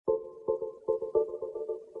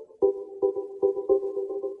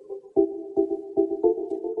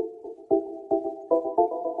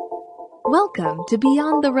Welcome to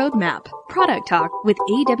Beyond the Roadmap, Product Talk with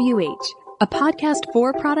AWH, a podcast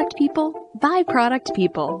for product people, by product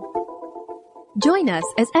people. Join us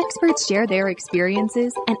as experts share their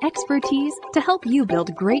experiences and expertise to help you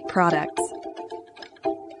build great products.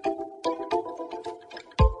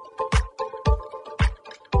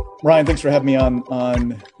 Ryan, thanks for having me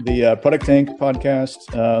on the Product Tank podcast.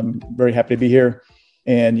 Very happy to be here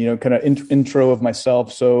and, kind of intro of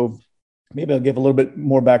myself. So maybe I'll give a little bit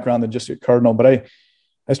more background than just at Cardinal, but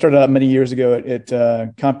I started out many years ago at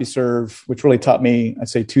CompuServe, which really taught me, I'd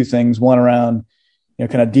say, two things. One around,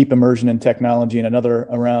 kind of deep immersion in technology, and another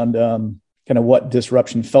around kind of what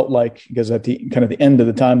disruption felt like. Because at the kind of the end of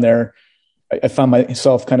the time there, I found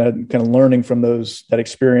myself kind of learning from that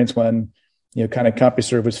experience when, kind of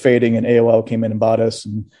CompuServe was fading and AOL came in and bought us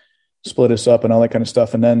and split us up and all that kind of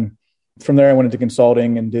stuff. And then from there, I went into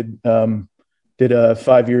consulting and did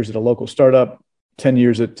 5 years at a local startup, 10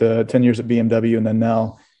 years at BMW, and then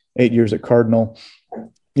now 8 years at Cardinal.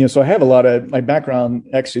 So I have my background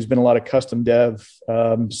actually has been a lot of custom dev,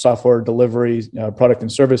 software delivery, product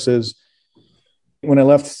and services. When I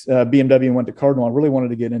left BMW and went to Cardinal, I really wanted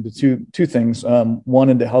to get into two things. One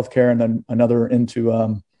into healthcare and then another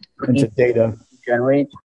into data.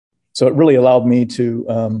 So it really allowed me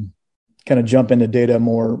to kind of jump into data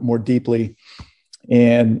more deeply,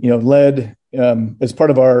 and led as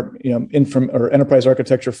part of our enterprise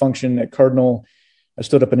architecture function at Cardinal. I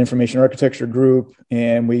stood up an information architecture group,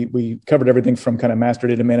 and we covered everything from kind of master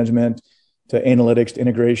data management to analytics to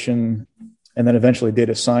integration, and then eventually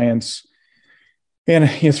data science.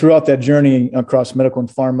 And throughout that journey across medical and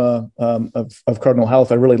pharma of Cardinal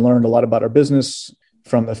Health, I really learned a lot about our business,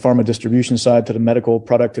 from the pharma distribution side to the medical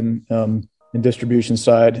product and distribution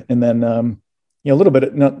side. And then, a little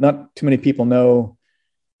bit, not too many people know,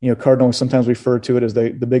 Cardinal is sometimes referred to it as the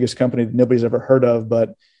biggest company that nobody's ever heard of,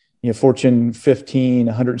 but, Fortune 15,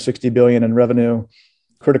 160 billion in revenue,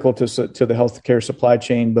 critical to the healthcare supply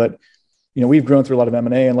chain. But, we've grown through a lot of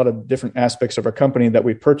M&A and a lot of different aspects of our company that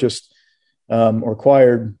we purchased or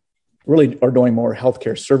acquired, really are doing more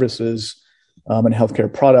healthcare services and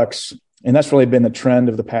healthcare products. And that's really been the trend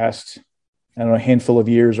of the past, a handful of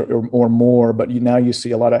years or more. But now you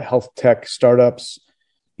see a lot of health tech startups,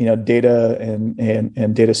 data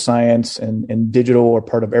and data science and digital are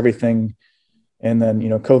part of everything. And then,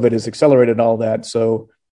 COVID has accelerated all that. So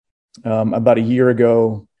about a year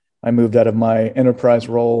ago, I moved out of my enterprise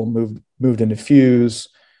role, moved into Fuse,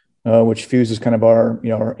 which Fuse is kind of our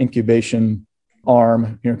incubation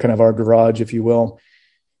arm, kind of our garage, if you will.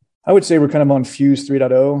 I would say we're kind of on Fuse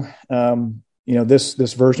 3.0.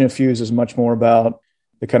 This version of Fuse is much more about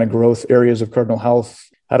the kind of growth areas of Cardinal Health.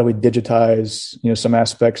 How do we digitize, some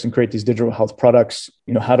aspects and create these digital health products?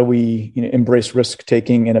 How do we, embrace risk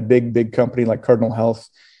taking in a big company like Cardinal Health,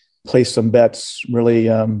 place some bets, really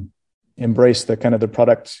embrace the kind of the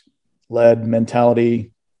product led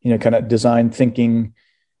mentality, kind of design thinking,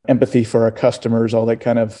 empathy for our customers, all that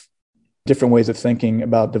kind of different ways of thinking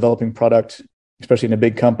about developing product, especially in a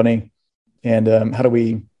big company. And how do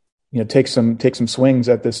we, take some swings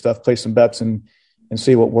at this stuff, place some bets and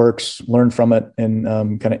see what works, learn from it, and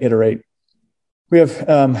kind of iterate. We have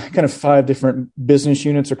kind of 5 different business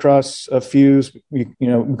units across Fuse. We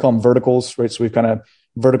call them verticals, right? So we've kind of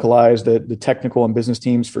verticalized the technical and business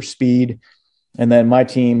teams for speed. And then my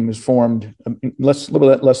team was formed a little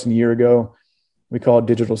bit less than a year ago. We call it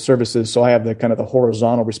digital services. So I have the kind of the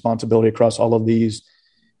horizontal responsibility across all of these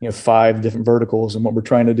 5 different verticals. And what we're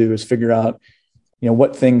trying to do is figure out,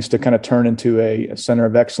 what things to kind of turn into a center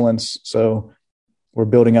of excellence. So we're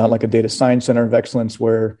building out like a data science center of excellence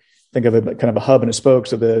where think of it kind of a hub and a spoke.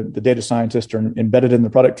 So the data scientists are embedded in the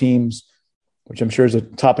product teams, which I'm sure is a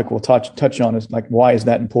topic we'll touch on, is like, why is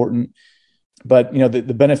that important? But,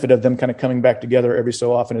 the benefit of them kind of coming back together every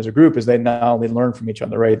so often as a group is they learn from each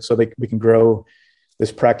other, right? So we can grow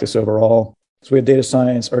this practice overall. So we have data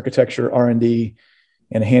science, architecture, R&D,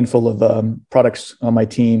 and a handful of products on my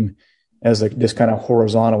team as this kind of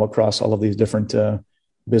horizontal across all of these different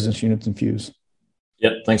business units in Fuse.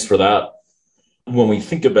 Yep, thanks for that. When we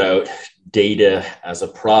think about data as a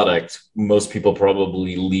product, most people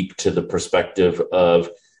probably leap to the perspective of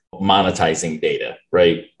monetizing data,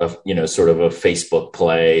 right? Of, sort of a Facebook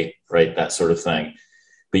play, right? That sort of thing.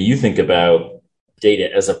 But you think about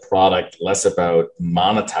data as a product, less about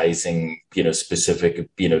monetizing,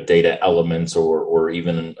 specific, data elements or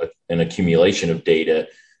even an accumulation of data,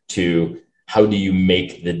 to how do you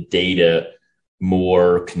make the data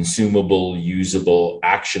more consumable, usable,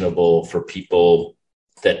 actionable for people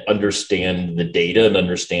that understand the data and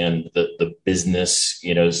understand the business,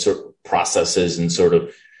 sort of processes and sort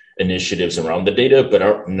of initiatives around the data, but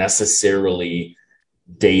aren't necessarily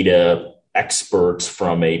data experts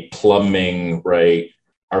from a plumbing, right,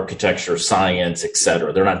 architecture, science, et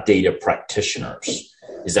cetera. They're not data practitioners.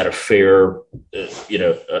 Is that a fair,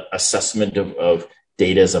 assessment of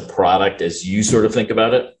data as a product as you sort of think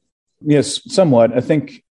about it? Yes, somewhat. I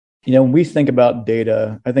think, when we think about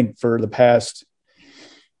data, I think for the past,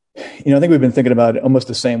 I think we've been thinking about it almost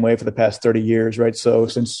the same way for the past 30 years, right? So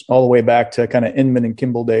since all the way back to kind of Inman and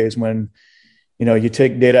Kimball days when, you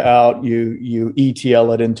take data out, you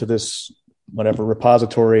ETL it into this whatever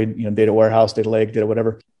repository, data warehouse, data lake, data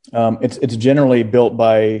whatever. It's generally built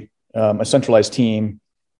by a centralized team,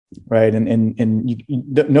 right? And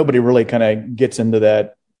nobody really kind of gets into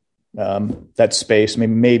that space.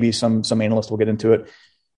 Maybe some analysts will get into it.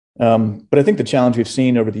 But I think the challenge we've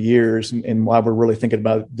seen over the years and why we're really thinking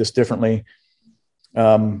about this differently,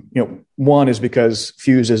 one is because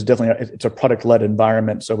Fuse is definitely, it's a product-led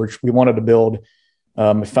environment. So we wanted to build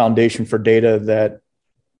a foundation for data that,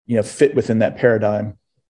 fit within that paradigm.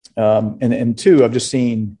 And two, I've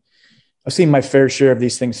seen my fair share of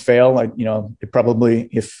these things fail. It probably,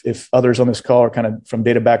 if others on this call are kind of from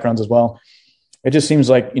data backgrounds as well, it just seems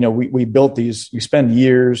like, we built these, you spend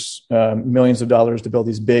years, millions of dollars to build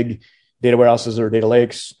these big data warehouses or data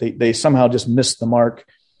lakes. They somehow just miss the mark,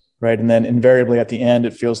 right? And then invariably at the end,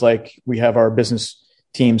 it feels like we have our business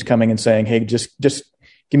teams coming and saying, hey, just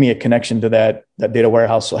give me a connection to that data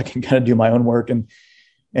warehouse so I can kind of do my own work.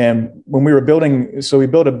 And when we were building, so we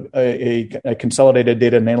built a consolidated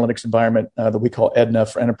data and analytics environment that we call Edna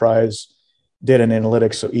for Enterprise Data and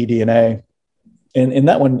Analytics, so ED&A. And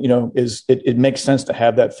that one, it makes sense to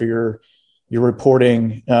have that for your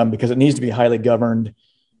reporting because it needs to be highly governed.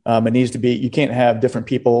 It needs to be, you can't have different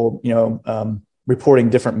people, reporting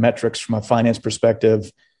different metrics from a finance perspective,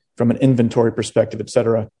 from an inventory perspective, et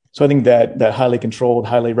cetera. So I think that highly controlled,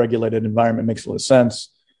 highly regulated environment makes a lot of sense.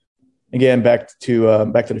 Again, back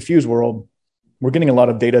to the Fuse world, we're getting a lot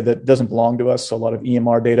of data that doesn't belong to us. So a lot of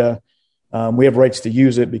EMR data. We have rights to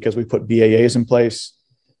use it because we put BAAs in place.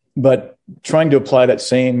 But trying to apply that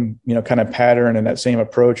same, kind of pattern and that same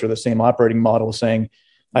approach or the same operating model, saying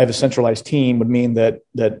I have a centralized team would mean that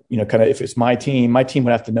kind of if it's my team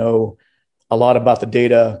would have to know a lot about the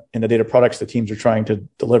data and the data products the teams are trying to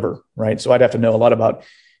deliver, right? So I'd have to know a lot about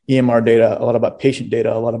EMR data, a lot about patient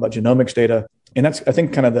data, a lot about genomics data. And that's, I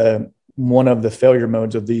think, kind of one of the failure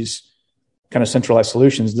modes of these kind of centralized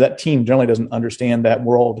solutions. That team generally doesn't understand that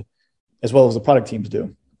world as well as the product teams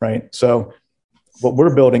do, right? So what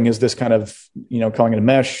we're building is this kind of, calling it a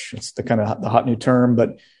mesh. It's the kind of the hot new term,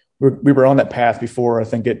 but we were on that path before I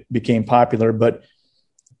think it became popular, but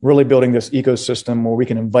really building this ecosystem where we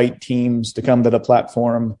can invite teams to come to the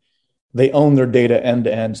platform. They own their data end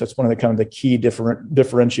to end. So that's one of the kind of the key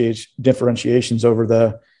differentiations over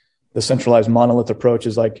the centralized monolith approach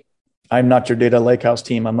is like, I'm not your data lakehouse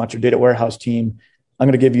team. I'm not your data warehouse team. I'm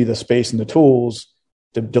going to give you the space and the tools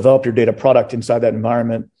to develop your data product inside that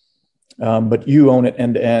environment. But you own it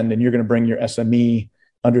end to end, and you're going to bring your SME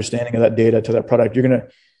understanding of that data to that product.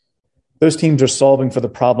 Those teams are solving for the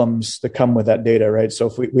problems that come with that data, right? So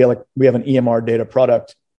if we have an EMR data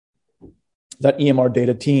product, that EMR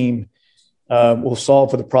data team will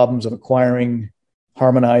solve for the problems of acquiring,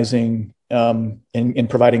 harmonizing, and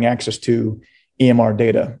providing access to EMR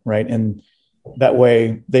data, right? And that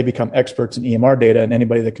way they become experts in EMR data, and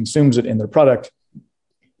anybody that consumes it in their product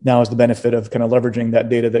now has the benefit of kind of leveraging that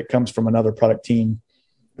data that comes from another product team.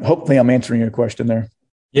 Hopefully I'm answering your question there.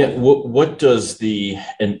 Yeah. What does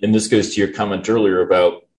and this goes to your comment earlier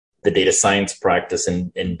about the data science practice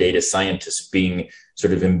and data scientists being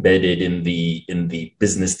sort of embedded in the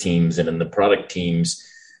business teams and in the product teams.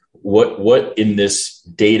 What in this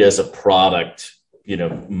data as a product,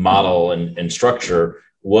 model and structure,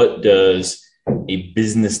 what does a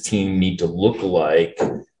business team need to look like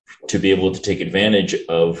to be able to take advantage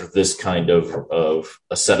of this kind of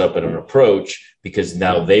a setup and an approach, because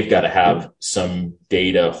now they've got to have some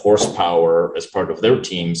data horsepower as part of their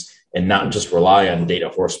teams and not just rely on data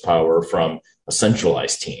horsepower from a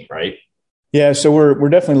centralized team, right? Yeah, so we're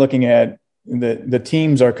definitely looking at the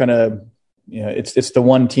teams are kind of, it's the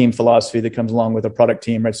one team philosophy that comes along with a product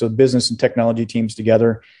team, right? So business and technology teams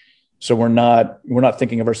together. So we're not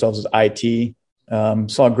thinking of ourselves as IT.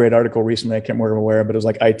 Saw a great article recently. I can't remember where, but it was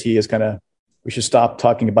like IT is kind of, we should stop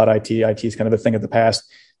talking about IT. IT is kind of a thing of the past.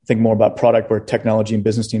 Think more about product where technology and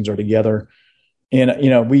business teams are together. And, I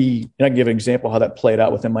can give an example how that played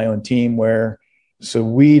out within my own team so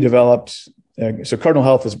we developed, so Cardinal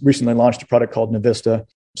Health has recently launched a product called Navista.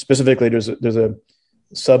 Specifically, there's a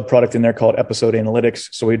sub product in there called Episode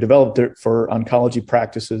Analytics. So we developed it for oncology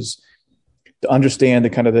practices to understand the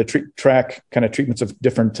kind of track kind of treatments of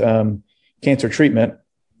different cancer treatment,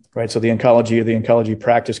 right? So the oncology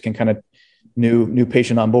practice can kind of new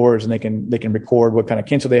patient on boards, and they can record what kind of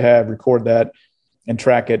cancer they have, record that, and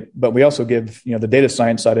track it. But we also give, the data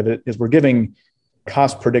science side of it is we're giving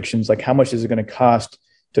cost predictions, like how much is it going to cost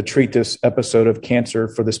to treat this episode of cancer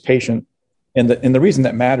for this patient. And the reason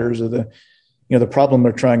that matters, or the problem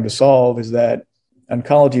they're trying to solve, is that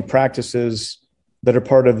oncology practices that are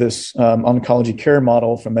part of this oncology care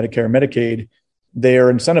model from Medicare and Medicaid, they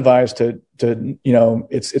are incentivized to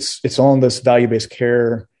it's on this value-based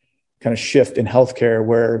care kind of shift in healthcare,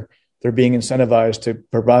 where they're being incentivized to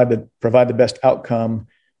provide the best outcome,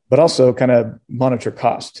 but also kind of monitor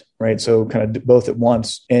cost, right? So kind of both at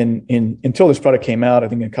once. And until this product came out, I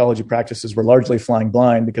think oncology practices were largely flying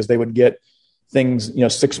blind, because they would get things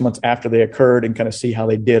 6 months after they occurred and kind of see how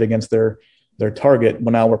they did against their target.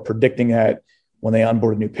 Well, now we're predicting that when they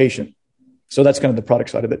onboard a new patient. So that's kind of the product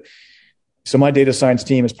side of it. So my data science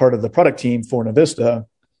team is part of the product team for Navista,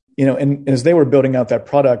 and as they were building out that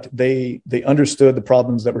product, they understood the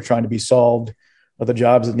problems that were trying to be solved, or the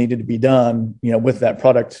jobs that needed to be done, with that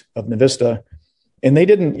product of Navista. And they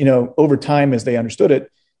didn't, over time, as they understood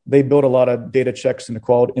it, they built a lot of data checks and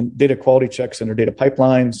data quality checks in their data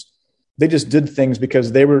pipelines. They just did things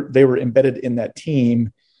because they were embedded in that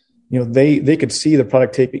team. They could see the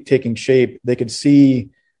product taking shape. They could see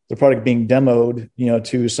the product being demoed,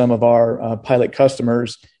 to some of our pilot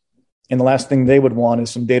customers. And the last thing they would want is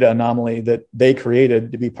some data anomaly that they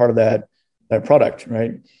created to be part of that product,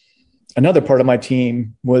 right? Another part of my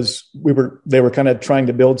team was they were kind of trying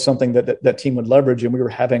to build something that team would leverage, and we were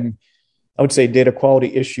having, I would say, data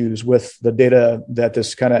quality issues with the data that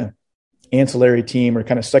this kind of ancillary team or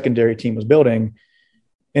kind of secondary team was building.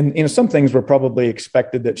 And some things were probably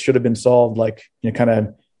expected that should have been solved, like kind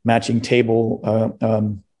of matching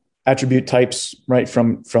table attribute types, right,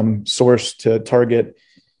 from source to target.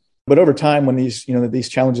 But over time, when these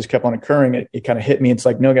challenges kept on occurring, it kind of hit me. It's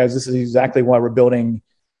like, no, guys, this is exactly why we're building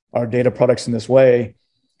our data products in this way.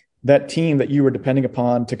 That team that you were depending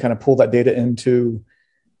upon to kind of pull that data into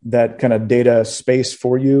that kind of data space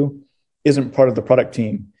for you isn't part of the product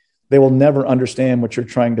team. They will never understand what you're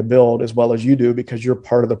trying to build as well as you do, because you're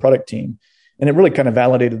part of the product team. And it really kind of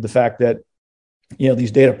validated the fact that,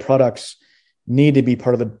 these data products need to be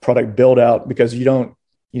part of the product build out, because you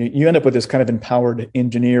end up with this kind of empowered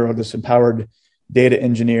engineer, or this empowered data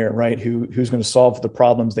engineer, right? Who's going to solve the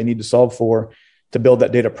problems they need to solve to build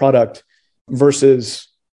that data product, versus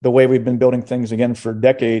the way we've been building things again for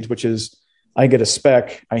decades, which is I get a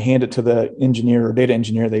spec, I hand it to the engineer or data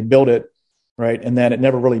engineer, they build it, right? And then it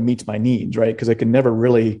never really meets my needs, right? Because I can never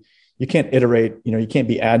really, you can't iterate, you can't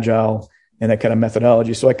be agile in that kind of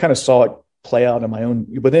methodology. So I kind of saw it play out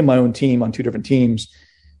within my own team on two different teams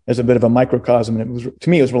as a bit of a microcosm. And to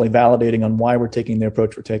me, it was really validating on why we're taking the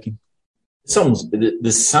approach we're taking.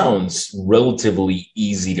 This sounds relatively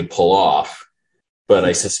easy to pull off, but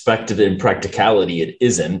I suspect that in practicality it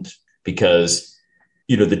isn't, because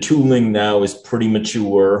the tooling now is pretty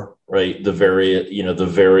mature, right? The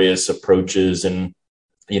various approaches and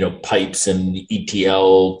pipes and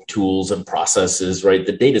ETL tools and processes, right?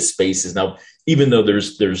 The data space is now, even though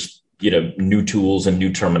there's new tools and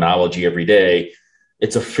new terminology every day,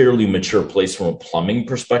 it's a fairly mature place from a plumbing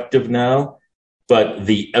perspective now. But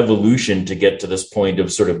the evolution to get to this point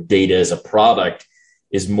of sort of data as a product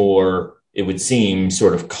is more, it would seem,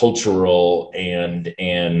 sort of cultural and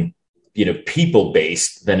people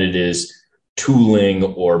based than it is tooling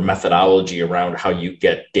or methodology around how you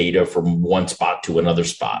get data from one spot to another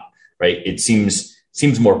spot, right? It seems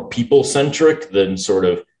more people centric than sort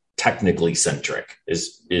of technically centric.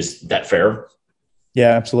 Is that fair? Yeah,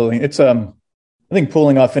 absolutely. It's I think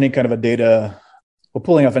pulling off any kind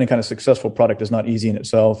of successful product is not easy in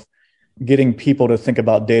itself. Getting people to think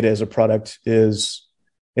about data as a product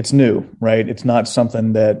it's new, right? It's not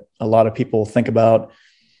something that a lot of people think about.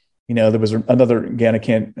 There was another, again, I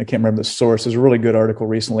can't remember the source. There's a really good article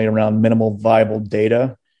recently around minimal viable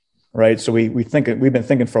data, right? So we've been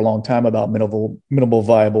thinking for a long time about minimal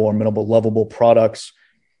viable or minimal lovable products,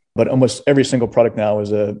 but almost every single product now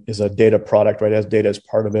is a data product, right? It has data as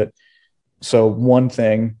part of it. So one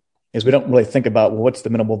thing is we don't really think about, well, what's the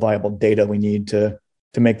minimal viable data we need to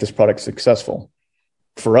make this product successful.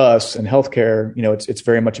 For us in healthcare, it's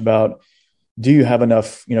very much about, do you have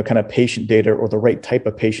enough, kind of patient data or the right type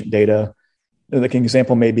of patient data? Like an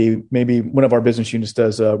example, maybe one of our business units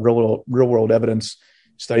does real world evidence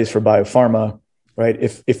studies for biopharma, right?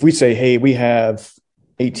 If we say, hey, we have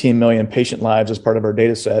 18 million patient lives as part of our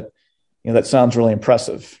data set, that sounds really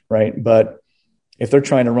impressive, right? But if they're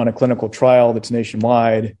trying to run a clinical trial that's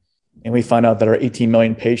nationwide, and we find out that our 18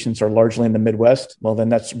 million patients are largely in the Midwest, well, then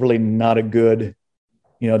that's really not a good,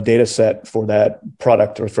 data set for that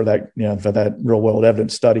product or for that, for that real world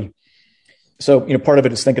evidence study. So, part of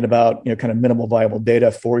it is thinking about, kind of minimal viable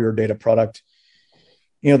data for your data product.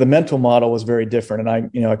 The mental model was very different.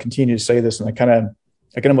 And I continue to say this, and I can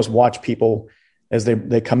almost watch people as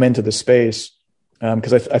they come into the space,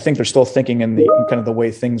 because I think they're still thinking in kind of the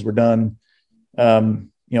way things were done, a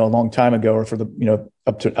long time ago, or for the,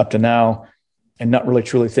 up to now, and not really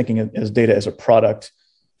truly thinking as data as a product.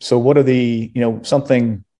 So what are the,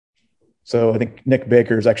 so I think Nick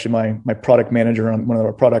Baker is actually my product manager on one of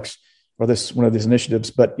our products, or one of these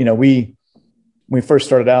initiatives. But, we first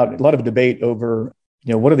started out, a lot of debate over,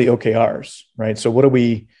 what are the OKRs, right? So what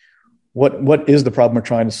is the problem we're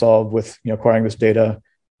trying to solve with, acquiring this data?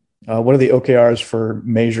 What are the OKRs for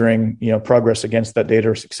measuring, progress against that data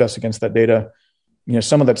or success against that data?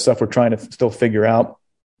 Some of that stuff we're trying to still figure out.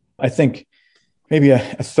 I think maybe a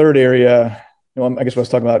third area, I guess what I was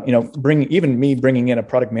talking about, bringing in a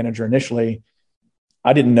product manager initially,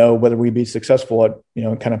 I didn't know whether we'd be successful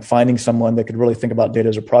at, kind of finding someone that could really think about data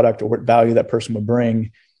as a product, or what value that person would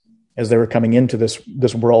bring as they were coming into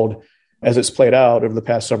this world. As it's played out over the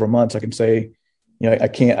past several months, I can say,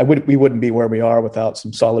 we wouldn't be where we are without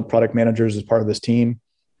some solid product managers as part of this team.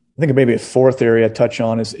 I think maybe a fourth area to touch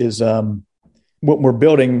on is what we're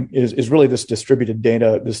building is really this distributed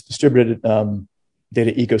data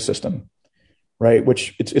ecosystem, right?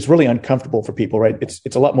 Which it's really uncomfortable for people, right?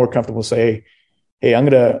 It's a lot more comfortable to say, hey, I'm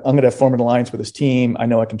gonna form an alliance with this team. I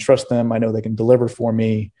know I can trust them. I know they can deliver for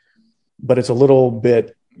me. But it's a little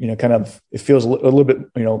bit, it feels a little bit,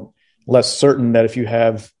 less certain that if you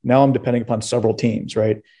have, now I'm depending upon several teams,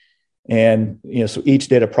 right? And, so each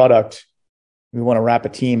data product, we want to wrap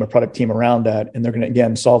a product team around that, and they're going to,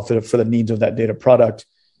 again, solve for the needs of that data product.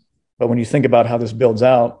 But when you think about how this builds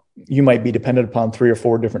out, you might be dependent upon 3 or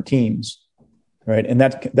 4 different teams, right? And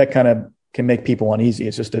that kind of can make people uneasy.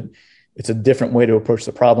 It's just it's a different way to approach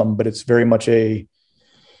the problem, but it's very much I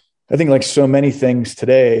think like so many things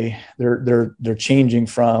today, they're changing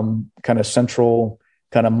from kind of central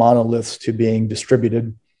kind of monoliths to being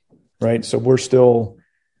distributed, right? So we're still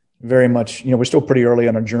very much, we're still pretty early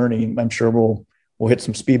on our journey. I'm sure we'll hit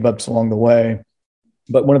some speed bumps along the way.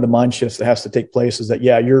 But one of the mind shifts that has to take place is that,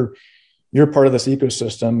 you're part of this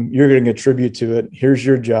ecosystem. You're going to contribute to it. Here's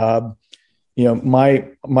your job. My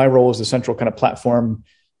role as the central kind of platform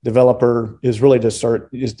developer is really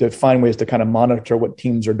to find ways to kind of monitor what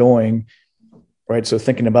teams are doing, right? So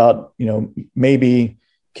thinking about, maybe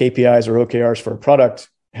KPIs or OKRs for a product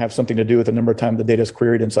have something to do with the number of times the data is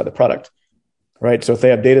queried inside the product, right? So if they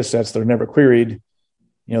have data sets that are never queried,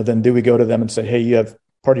 then do we go to them and say, hey, you have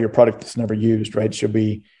part of your product that's never used, right?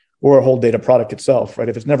 Or a whole data product itself, right?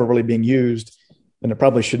 If it's never really being used, then it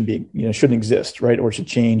probably shouldn't exist, right? Or it should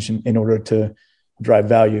change in order to drive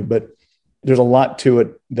value. But there's a lot to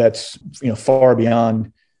it that's, far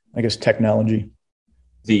beyond, I guess, technology.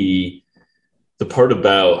 The part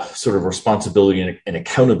about sort of responsibility and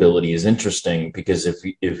accountability is interesting, because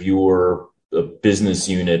if you're a business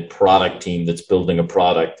unit product team that's building a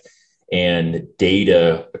product, and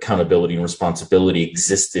data accountability and responsibility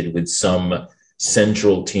existed with some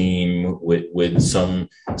central team with some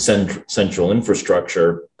central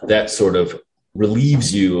infrastructure, that sort of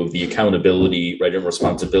relieves you of the accountability, right, and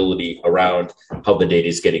responsibility around how the data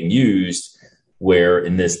is getting used, where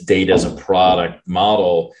in this data as a product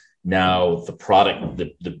model, now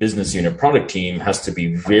the business unit product team has to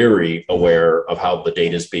be very aware of how the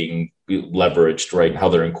data is being leveraged, right, how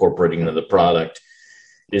they're incorporating into the product.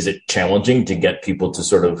 Is it challenging to get people to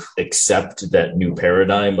sort of accept that new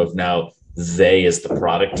paradigm of now they, as the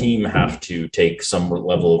product team, have to take some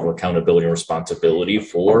level of accountability and responsibility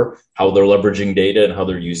for how they're leveraging data and how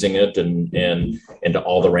they're using it and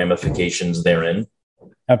all the ramifications therein?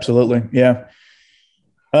 Absolutely. Yeah.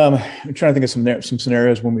 I'm trying to think of some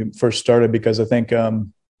scenarios when we first started, because I think,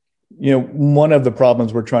 one of the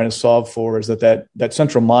problems we're trying to solve for is that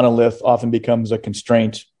central monolith often becomes a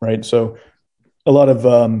constraint, right? So a lot of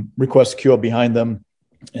requests queue up behind them,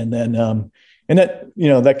 and then and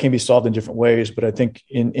that can be solved in different ways. But I think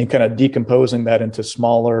in kind of decomposing that into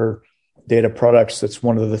smaller data products, that's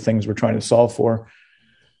one of the things we're trying to solve for.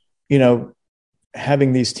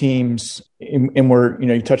 Having these teams, and we're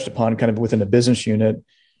you touched upon kind of within a business unit.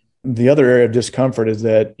 The other area of discomfort is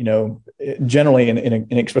that generally,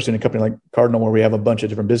 especially in a company like Cardinal, where we have a bunch of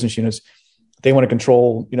different business units, they want to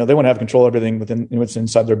control. They want to have control of everything within what's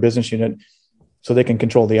inside their business unit, so they can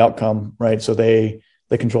control the outcome, right? So they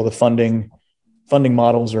control the funding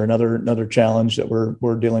models are another challenge that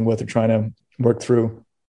we're dealing with or trying to work through.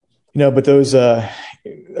 But those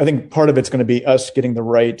I think part of it's going to be us getting the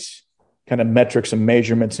right kind of metrics and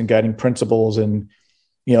measurements and guiding principles. And,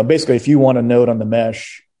 basically if you want a node on the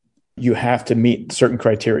mesh, you have to meet certain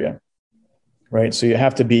criteria, right? So you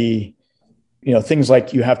have to be, things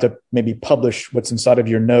like you have to maybe publish what's inside of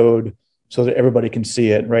your node so that everybody can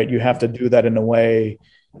see it, right? You have to do that in a way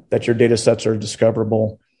that your data sets are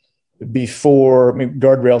discoverable. Before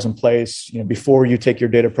guardrails in place, before you take your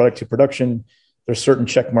data product to production, there's certain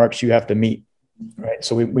check marks you have to meet, right?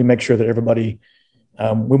 So we make sure that everybody,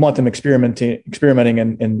 we want them experimenting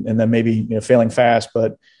and then maybe failing fast.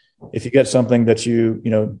 But if you get something that you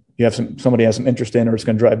have somebody has some interest in or it's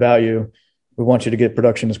going to drive value, we want you to get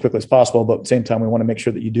production as quickly as possible. But at the same time, we want to make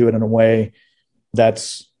sure that you do it in a way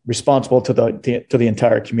that's responsible to the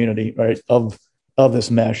entire community, right? Of this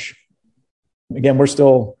mesh. Again, we're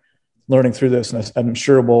still learning through this, and I'm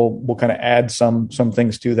sure we'll kind of add some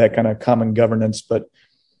things to that kind of common governance, but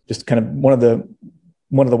just kind of one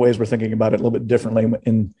of the ways we're thinking about it a little bit differently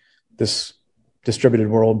in this distributed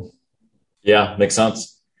world. Yeah, makes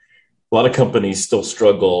sense. A lot of companies still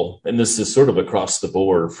struggle, and this is sort of across the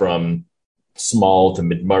board from small to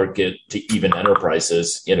mid-market to even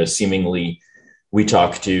enterprises. Seemingly we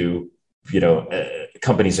talk to,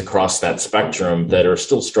 companies across that spectrum that are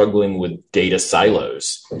still struggling with data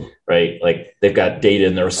silos, right? Like they've got data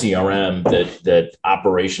in their CRM that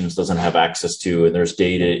operations doesn't have access to, and there's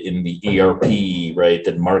data in the ERP, right,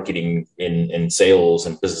 that marketing and sales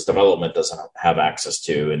and business development doesn't have access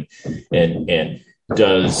to. And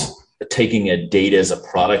does taking a data as a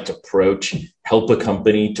product approach help a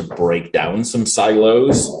company to break down some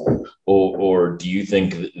silos, or do you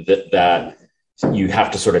think that you have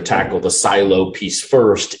to sort of tackle the silo piece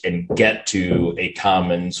first and get to a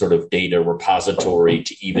common sort of data repository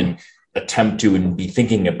to even attempt to and be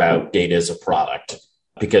thinking about data as a product?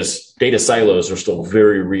 Because data silos are still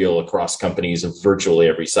very real across companies of virtually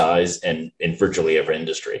every size and in virtually every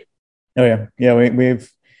industry. Oh yeah.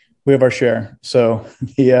 We have our share. So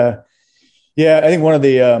I think one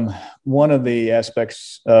of the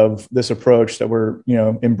aspects of this approach that we're,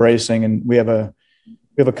 embracing, and we have a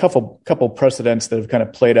couple precedents that have kind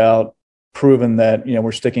of played out, proven that,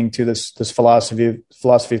 we're sticking to this philosophy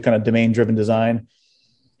of kind of domain-driven design.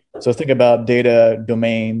 So think about data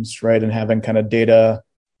domains, right? And having kind of data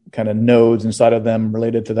kind of nodes inside of them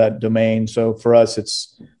related to that domain. So for us,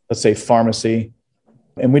 it's, let's say, pharmacy.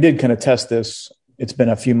 And we did kind of test this. It's been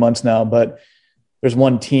a few months now, but there's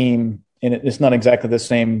one team, and it's not exactly the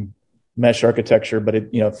same mesh architecture, but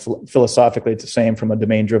it, philosophically it's the same from a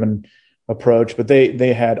domain-driven approach. But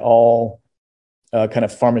they had all kind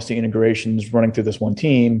of pharmacy integrations running through this one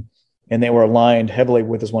team, and they were aligned heavily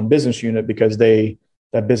with this one business unit because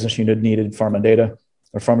that business unit needed pharma data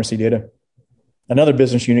or pharmacy data. Another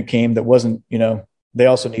business unit came that wasn't, they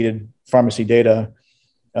also needed pharmacy data.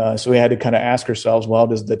 So we had to kind of ask ourselves, well,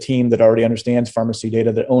 does the team that already understands pharmacy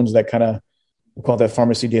data, that owns that kind of, we'll call that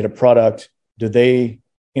pharmacy data product, do they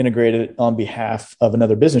integrate it on behalf of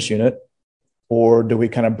another business unit? Or do we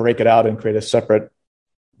kind of break it out and create a separate,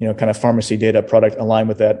 kind of pharmacy data product aligned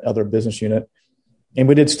with that other business unit? And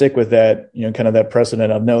we did stick with that, kind of that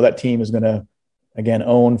precedent of, no, that team is going to, again,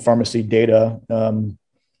 own pharmacy data, and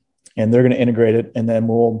they're going to integrate it. And then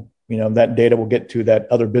we'll, that data will get to that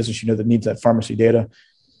other business unit that needs that pharmacy data.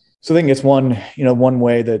 So I think it's one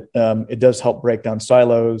way that it does help break down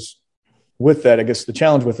silos. With that, I guess the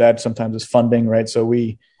challenge with that sometimes is funding, right? So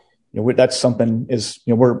that's something is,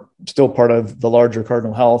 we're still part of the larger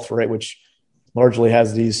Cardinal Health, right? Which largely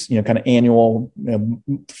has these, kind of annual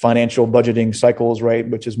financial budgeting cycles, right?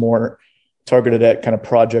 Which is more targeted at kind of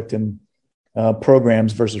project and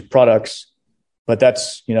programs versus products. But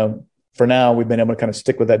that's, for now, we've been able to kind of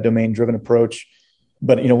stick with that domain-driven approach.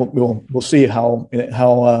 But, we'll see how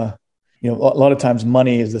a lot of times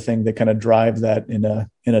money is the thing that kind of drives that in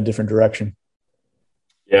a different direction.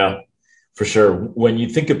 Yeah, for sure. When you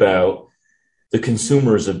think about the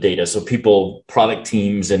consumers of data, so people, product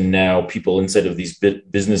teams, and now people inside of these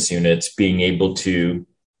business units being able to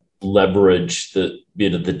leverage the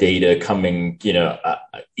data coming,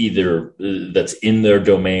 either that's in their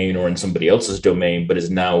domain or in somebody else's domain, but is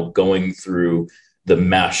now going through the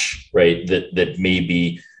mesh, right? That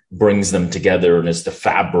maybe brings them together and is the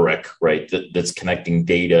fabric, right? That's connecting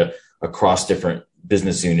data across different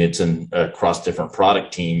business units and across different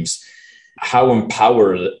product teams. How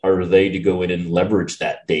empowered are they to go in and leverage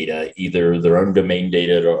that data, either their own domain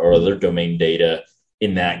data or other domain data,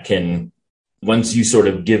 in that can, once you sort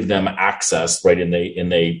of give them access, right? And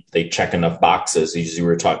they check enough boxes, as you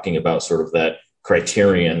were talking about, sort of that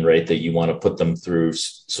criterion, right? That you want to put them through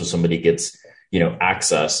so somebody gets,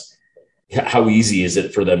 access. how easy is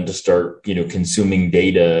it for them to start, consuming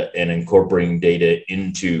data and incorporating data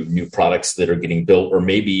into new products that are getting built, or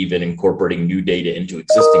maybe even incorporating new data into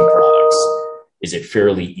existing products? Is it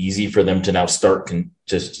fairly easy for them to now start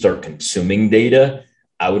consuming data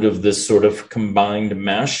out of this sort of combined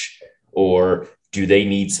mesh, or do they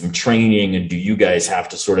need some training, and do you guys have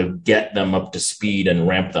to sort of get them up to speed and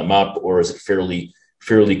ramp them up, or is it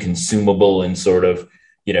fairly consumable and sort of,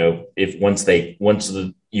 if once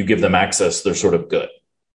you give them access, they're sort of good?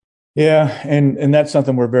 Yeah, and that's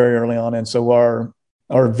something we're very early on in. So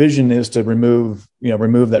our vision is to remove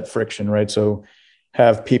that friction, right? So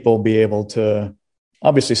have people be able to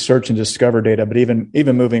obviously search and discover data, but even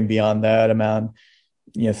moving beyond that amount,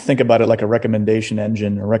 think about it like a recommendation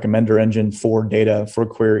engine or recommender engine for data, for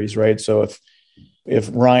queries, right? So if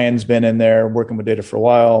Ryan's been in there working with data for a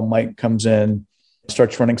while, Mike comes in,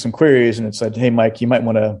 starts running some queries, and it said, hey, Mike, you might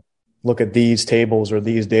want to look at these tables or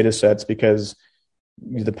these data sets because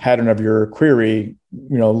the pattern of your query,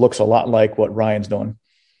 looks a lot like what Ryan's doing.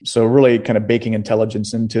 So really kind of baking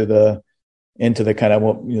intelligence into the kind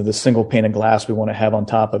of, the single pane of glass we want to have on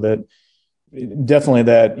top of it. Definitely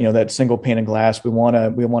that single pane of glass, we want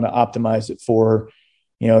to optimize it for,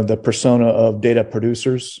 the persona of data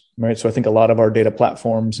producers, right? So I think a lot of our data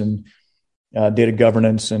platforms and data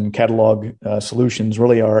governance and catalog solutions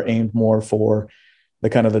really are aimed more for the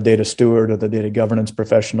kind of the data steward or the data governance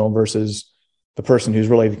professional versus the person who's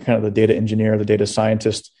really kind of the data engineer, the data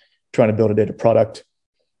scientist trying to build a data product.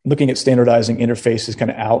 Looking at standardizing interfaces kind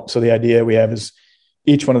of out. So the idea we have is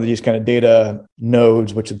each one of these kind of data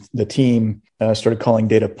nodes, which the team started calling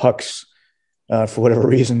data pucks for whatever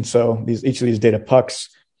reason. So each of these data pucks,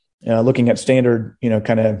 looking at standard,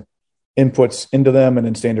 kind of inputs into them and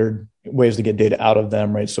then standard ways to get data out of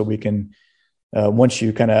them, right? So we can, once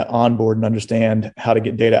you kind of onboard and understand how to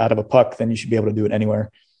get data out of a puck, then you should be able to do it anywhere.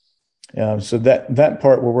 So that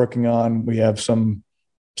part we're working on. We have some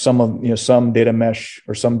data mesh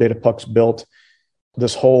or some data pucks built.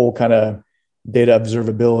 This whole kind of data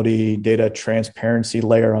observability, data transparency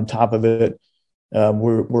layer on top of it.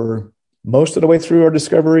 We're most of the way through our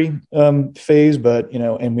discovery phase, but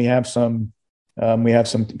and we have some kind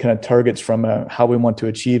of targets from how we want to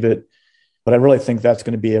achieve it. But I really think that's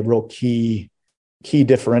going to be a real key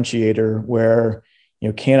differentiator where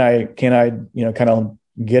can I kind of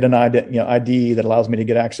get an ID that allows me to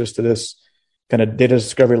get access to this kind of data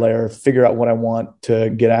discovery layer, figure out what I want to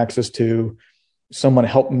get access to, someone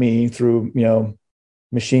help me through,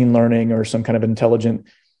 machine learning or some kind of intelligent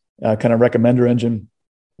kind of recommender engine,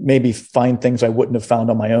 maybe find things I wouldn't have found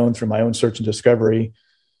on my own through my own search and discovery,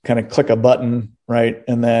 kind of click a button, right?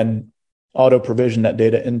 And then auto provision that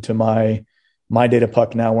data into my data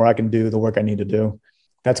puck now where I can do the work I need to do.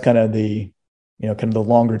 That's kind of the, kind of the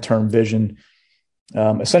longer term vision.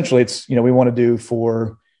 Essentially it's, we want to do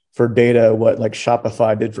for data what like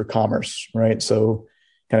Shopify did for commerce, right? So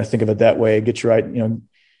kind of think of it that way, get your,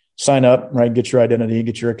 sign up, right? Get your identity,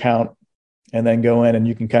 get your account, and then go in and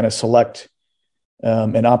you can kind of select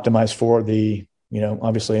and optimize for the,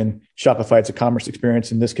 obviously in Shopify, it's a commerce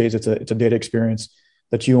experience. In this case, it's a data experience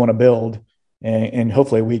that you want to build. And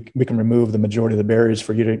hopefully we can remove the majority of the barriers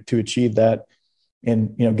for you to achieve that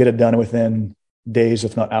and, get it done within days,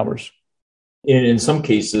 if not hours. In some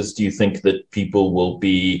cases, do you think that people will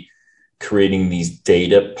be creating these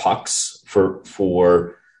data pucks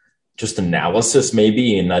for just analysis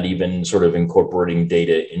maybe, and not even sort of incorporating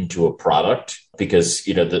data into a product? Because,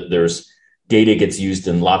 there's data gets used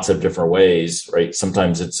in lots of different ways, right?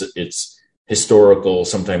 Sometimes it's historical,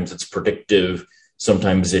 sometimes it's predictive,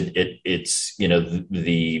 sometimes it's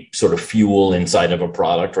the sort of fuel inside of a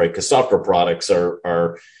product, right? Because software products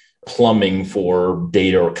are plumbing for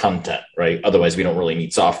data or content, right? Otherwise, we don't really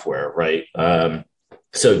need software, right? But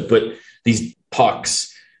these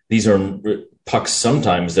pucks, these are pucks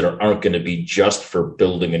sometimes that aren't going to be just for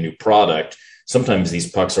building a new product. Sometimes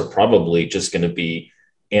these pucks are probably just going to be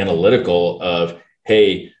analytical of,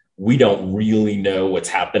 hey, we don't really know what's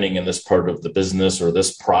happening in this part of the business or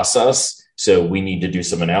this process, so we need to do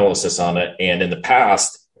some analysis on it. And in the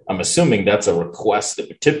past, I'm assuming that's a request that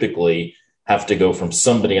would typically have to go from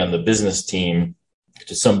somebody on the business team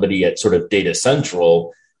to somebody at sort of Data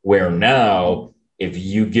Central, where now if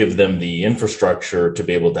you give them the infrastructure to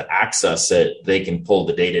be able to access it, they can pull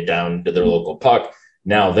the data down to their local puck.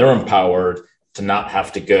 Now they're empowered to not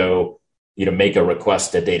have to go, make a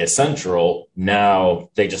request to Data Central. Now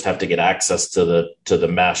they just have to get access to the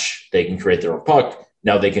mesh. They can create their own puck.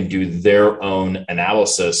 Now they can do their own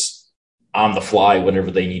analysis on the fly whenever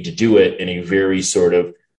they need to do it in a very sort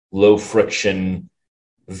of low friction,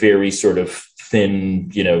 very sort of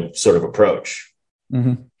thin, sort of approach.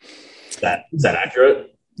 Mm-hmm. Is that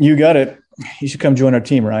accurate? You got it. You should come join our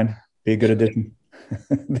team, Ryan. Be a good addition.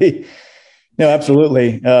 No,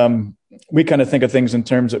 absolutely. We kind of think of things in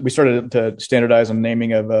terms of, we started to standardize on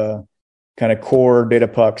naming of kind of core data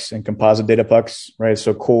pucks and composite data pucks, right?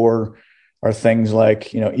 So core are things like,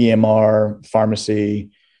 EMR,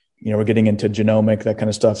 pharmacy, we're getting into genomic, that kind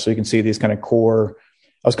of stuff. So you can see these kind of core,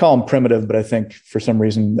 I was calling them primitive, but I think for some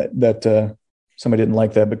reason that somebody didn't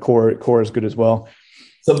like that, but core is good as well.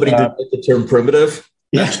 Somebody did like the term primitive.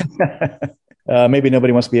 Yeah. Maybe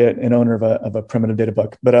nobody wants to be an owner of a primitive data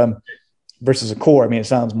puck, but versus a core, I mean, it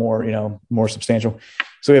sounds more, more substantial.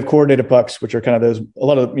 So we have core data pucks, which are kind of those, a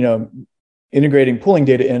lot of, integrating, pulling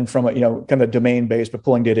data in from a, kind of domain based, but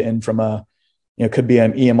pulling data in from a, could be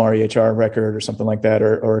an EMR, EHR record or something like that,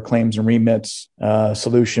 or a claims and remits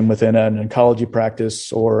solution within an oncology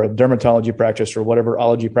practice or a dermatology practice or whatever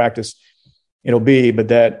ology practice it'll be. But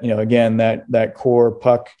that, again, that core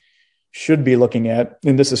puck should be looking at,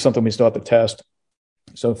 and this is something we still have to test.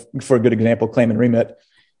 So for a good example, claim and remit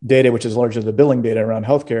data, which is largely the billing data around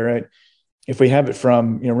healthcare, right? If we have it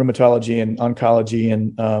from, rheumatology and oncology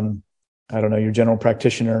and, your general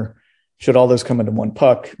practitioner, should all those come into one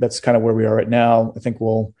puck? That's kind of where we are right now. I think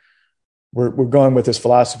we're going with this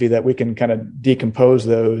philosophy that we can kind of decompose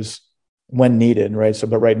those when needed, right? So,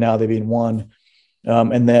 but right now they being one.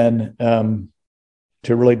 And then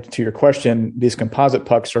to relate to your question, these composite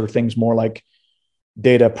pucks are things more like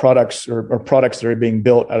data products or products that are being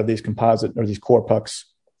built out of these composite or these core pucks.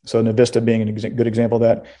 So Navista being a good example of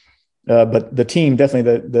that. But the team,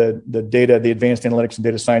 definitely the data, the advanced analytics and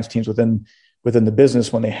data science teams within the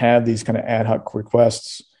business, when they have these kind of ad hoc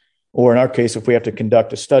requests, or in our case, if we have to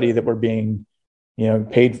conduct a study that we're being,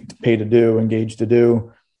 paid to do, engaged to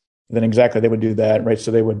do, then exactly they would do that, right?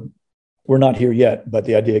 So we're not here yet, but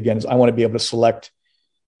the idea again is I want to be able to select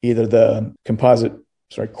either the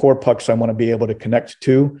core pucks I want to be able to connect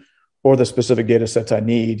to, or the specific data sets I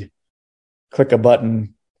need. Click a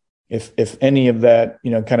button. If any of that,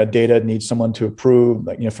 kind of data needs someone to approve,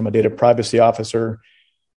 like, from a data privacy officer,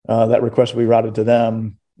 that request will be routed to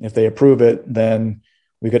them. If they approve it, then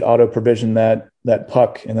we could auto provision that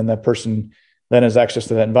puck, and then that person then has access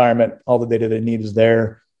to that environment. All the data they need is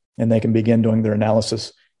there, and they can begin doing their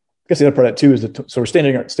analysis. I guess the other part of that too is so we're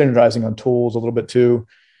standardizing on tools a little bit too.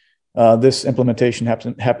 This implementation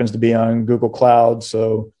happens to be on Google Cloud,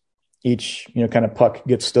 so each kind of puck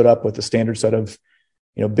gets stood up with a standard set of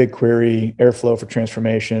BigQuery, Airflow for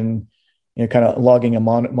transformation, kind of logging and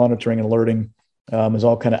monitoring and alerting is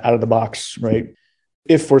all kind of out of the box, right?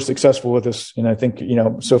 If we're successful with this, and I think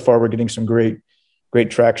so far we're getting some great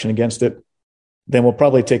traction against it, then we'll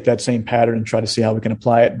probably take that same pattern and try to see how we can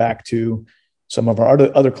apply it back to some of our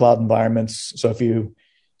other cloud environments. So if you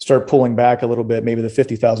start pulling back a little bit, maybe the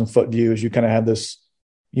 50,000 foot views, you kind of have this.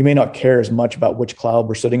 You may not care as much about which cloud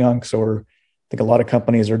we're sitting on. So I think a lot of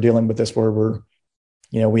companies are dealing with this where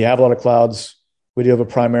we have a lot of clouds. We do have a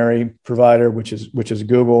primary provider, which is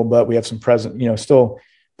Google, but we have some still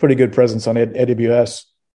pretty good presence on AWS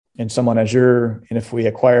and some on Azure. And if we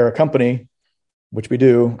acquire a company, which we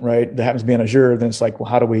do, right, that happens to be on Azure, then it's like, well,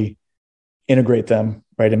 how do we integrate them,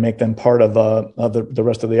 right, and make them part of the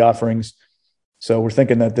rest of the offerings? So we're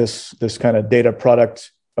thinking that this kind of data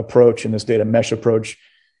product approach and this data mesh approach,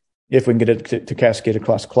 if we can get it to cascade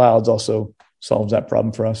across clouds, also solves that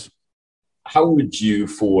problem for us. How would you,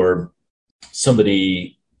 for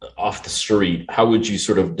somebody off the street, how would you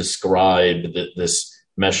sort of describe this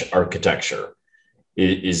mesh architecture?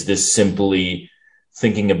 Is this simply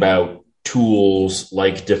thinking about tools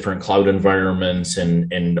like different cloud environments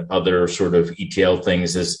and other sort of ETL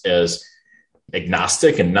things as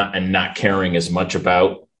agnostic and not caring as much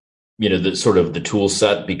about the sort of the tool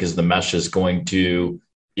set, because the mesh is going to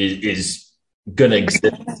exist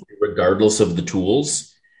regardless of the tools?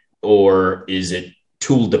 Or is it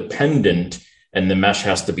tool dependent and the mesh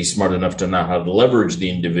has to be smart enough to know how to leverage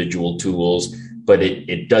the individual tools, but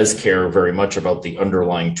it does care very much about the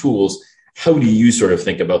underlying tools? How do you sort of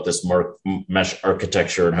think about this mesh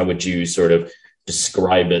architecture, and how would you sort of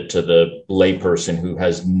describe it to the layperson who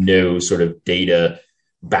has no sort of data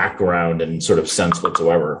background and sort of sense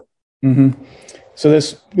whatsoever? Mm-hmm. So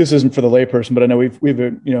this isn't for the layperson, but I know we've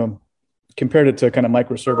compared it to kind of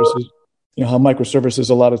microservices. How microservices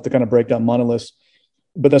allow us to kind of break down monoliths,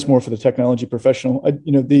 but that's more for the technology professional.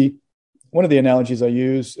 One of the analogies I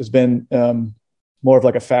use has been more of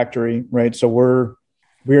like a factory, right? So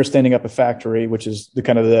we are standing up a factory, which is the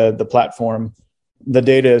kind of the platform. The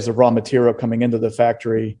data is the raw material coming into the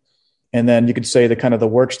factory. And then you could say the kind of the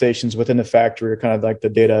workstations within the factory are kind of like the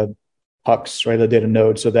data pucks, right? The data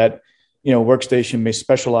nodes. So that workstation may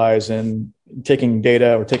specialize in taking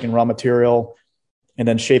data or taking raw material and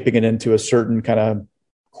then shaping it into a certain kind of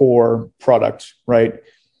core product, right?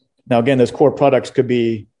 Now, again, those core products could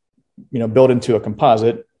be, built into a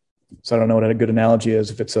composite. So I don't know what a good analogy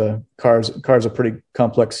is. If it's car's a pretty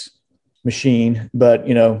complex machine, but,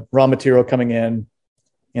 raw material coming in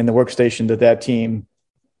and the workstation that team,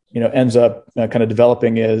 ends up kind of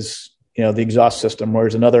developing is, the exhaust system,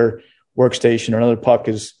 whereas another workstation or another puck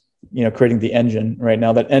is, creating the engine. Right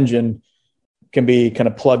now, that engine can be kind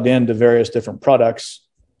of plugged into various different products,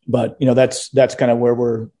 but that's kind of where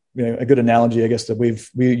we're, a good analogy, I guess, that we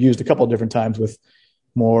used a couple of different times with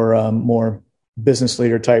more business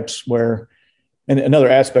leader types. Where, and another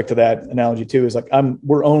aspect of that analogy too is like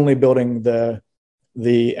we're only building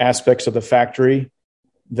the aspects of the factory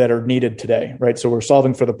that are needed today, right? So we're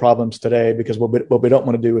solving for the problems today, because what we don't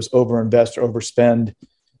want to do is overinvest or overspend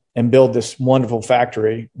and build this wonderful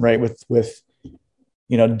factory, right? With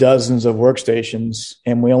dozens of workstations,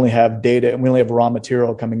 and we only have data and we only have raw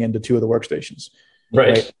material coming into 2 of the workstations.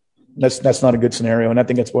 Right. That's not a good scenario. And I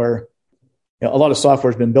think that's where a lot of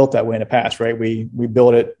software has been built that way in the past, right? We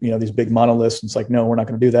build it, these big monoliths, and it's like, no, we're not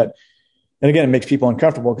going to do that. And again, it makes people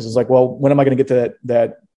uncomfortable, because it's like, well, when am I going to get to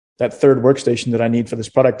that third workstation that I need for this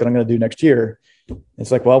product that I'm going to do next year?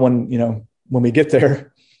 It's like, well, when we get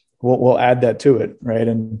there, we'll add that to it, right?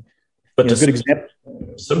 And but to good example.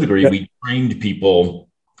 To some degree, we trained people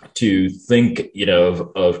to think,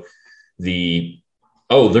 of the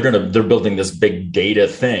they're building this big data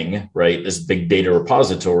thing, right? This big data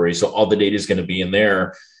repository. So all the data is going to be in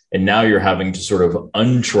there. And now you're having to sort of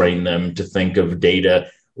untrain them to think of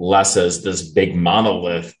data less as this big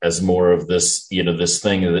monolith, as more of this, this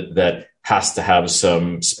thing that has to have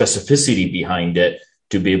some specificity behind it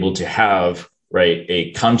to be able to have, right,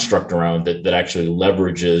 a construct around it that actually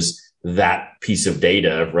leverages that piece of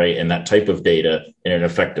data, right, and that type of data in an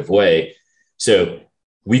effective way. So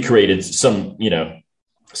we created some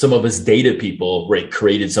of us data people, right,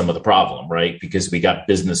 created some of the problem, right? Because we got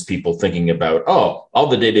business people thinking about, all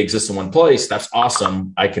the data exists in one place. That's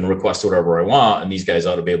awesome. I can request whatever I want, and these guys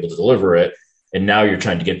ought to be able to deliver it. And now you're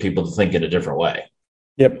trying to get people to think in a different way.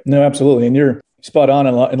 Yep. No, absolutely. And you're spot on.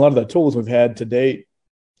 And a lot of the tools we've had to date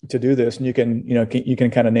to do this, and you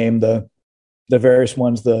can kind of name the various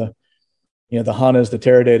ones, the HANAs, the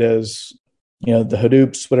Teradatas, the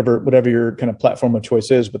Hadoops, whatever your kind of platform of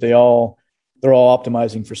choice is, but they're all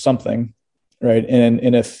optimizing for something, right?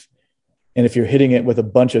 And if you're hitting it with a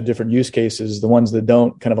bunch of different use cases, the ones that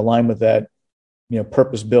don't kind of align with that,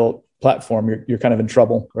 purpose-built platform, you're kind of in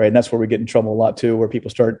trouble, right? And that's where we get in trouble a lot too, where people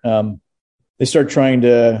start trying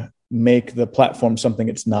to make the platform something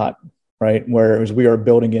it's not, right? Whereas we are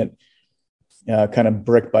building it kind of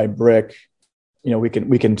brick by brick.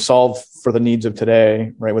 We can solve for the needs of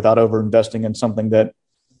today, right, without over investing in something that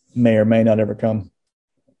may or may not ever come.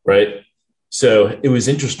 Right. So it was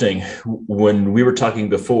interesting when we were talking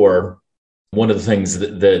before. One of the things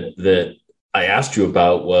that I asked you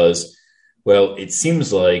about was, well, it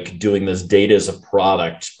seems like doing this data as a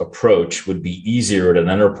product approach would be easier at an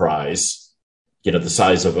enterprise, the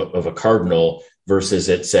size of a Cardinal, versus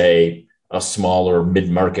at, say, a smaller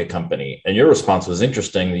mid-market company. And your response was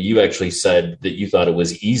interesting. That you actually said that you thought it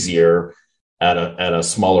was easier at a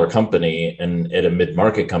smaller company and at a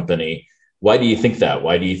mid-market company. Why do you think that?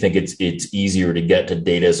 Why do you think it's easier to get to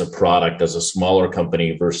data as a product as a smaller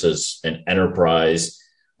company versus an enterprise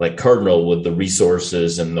like Cardinal with the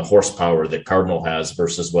resources and the horsepower that Cardinal has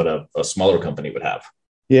versus what a smaller company would have?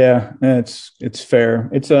 Yeah, it's fair.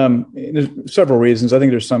 It's there's several reasons. I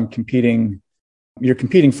think there's some you're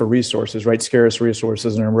competing for resources, right? Scarce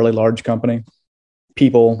resources in a really large company,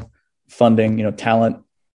 people, funding, talent.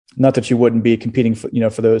 Not that you wouldn't be competing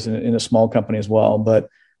for those in a small company as well, but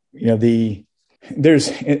at the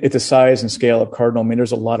size and scale of Cardinal, I mean,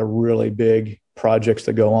 there's a lot of really big projects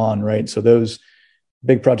that go on, right? So those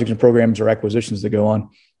big projects and programs or acquisitions that go on,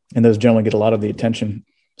 and those generally get a lot of the attention.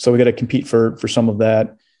 So we got to compete for some of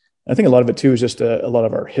that. I think a lot of it too is just a lot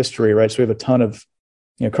of our history, right? So we have a ton of,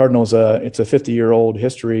 Cardinal's it's a 50-year-old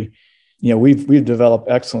history. We've developed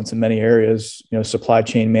excellence in many areas, supply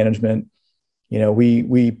chain management.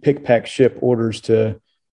 We pick, pack, ship orders to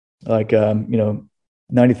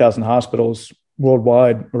 90,000 hospitals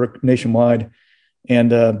worldwide or nationwide.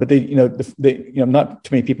 And, but they not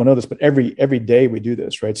too many people know this, but every day we do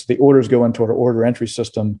this, right? So the orders go into our order entry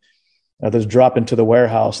system. Those drop into the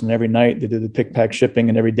warehouse, and every night they do the pick, pack, shipping,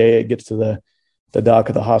 and every day it gets to the dock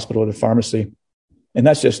of the hospital or the pharmacy. And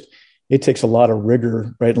that's it takes a lot of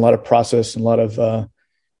rigor, right? A lot of process and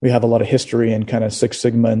we have a lot of history and kind of Six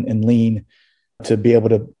Sigma and lean to be able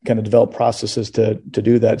to kind of develop processes to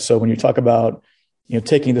do that. So when you talk about,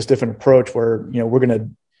 taking this different approach where, we're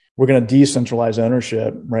going to decentralize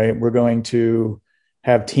ownership, right? We're going to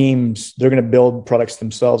have teams, they're going to build products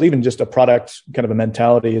themselves. Even just a product kind of a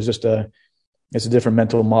mentality is it's a different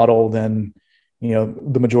mental model than,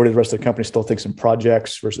 the majority of the rest of the company still thinks in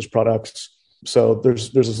projects versus products. So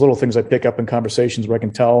there's these little things I pick up in conversations where I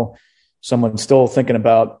can tell someone's still thinking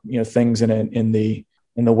about, things in the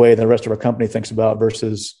way the rest of our company thinks about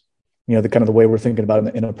versus, the kind of the way we're thinking about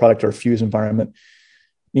it in a product or a Fuse environment.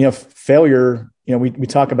 Failure, we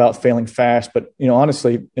talk about failing fast, but,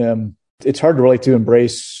 honestly, it's hard really to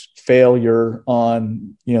embrace failure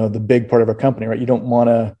on, the big part of our company, right? You don't want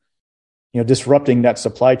to, disrupting that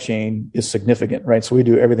supply chain is significant, right? So we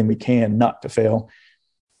do everything we can not to fail.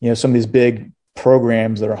 Some of these big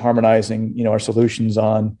programs that are harmonizing, our solutions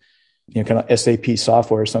on, kind of SAP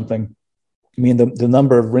software or something. I mean, the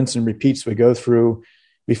number of rinse and repeats we go through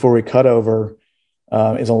before we cut over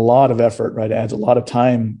is a lot of effort, right? It adds a lot of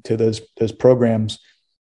time to those programs,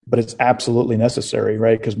 but it's absolutely necessary,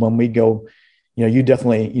 right? Because when we go, you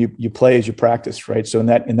definitely you play as you practice, right? So in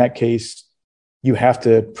that case, you have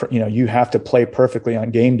to play perfectly on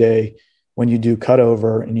game day when you do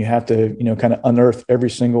cutover, and you have to kind of unearth every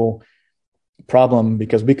single problem,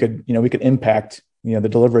 because we could impact the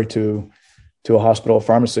delivery to a hospital or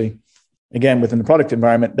pharmacy. Again, within the product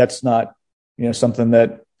environment, that's not something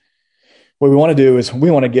that what we want to do is we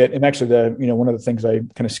want to get. And actually, one of the things I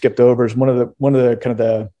kind of skipped over is one of the kind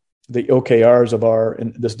of the OKRs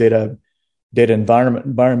of this data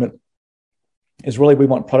environment is really we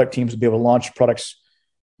want product teams to be able to launch products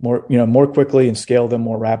more quickly and scale them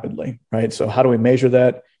more rapidly, right? So how do we measure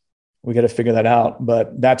that? We got to figure that out,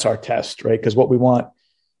 but that's our test, right? Because what we want,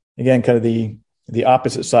 again, kind of the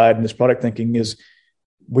opposite side in this product thinking is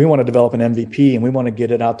we want to develop an MVP and we want to get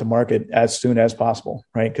it out to market as soon as possible,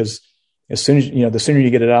 right? Because as soon as the sooner you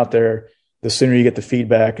get it out there, the sooner you get the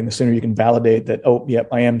feedback and the sooner you can validate that, oh, yep,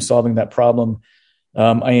 I am solving that problem.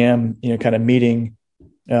 I am, kind of meeting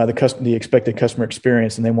the expected customer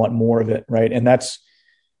experience, and they want more of it, right? And that's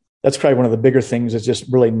probably one of the bigger things. Is just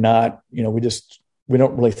really not, we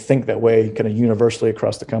don't really think that way kind of universally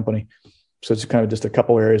across the company. So it's kind of just a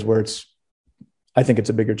couple areas where I think it's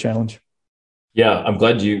a bigger challenge. Yeah, I'm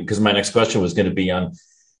glad because my next question was going to be on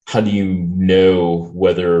how do you know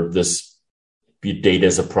whether this data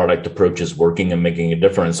as a product approach is working and making a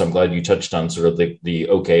difference. I'm glad you touched on sort of the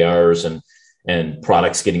OKRs and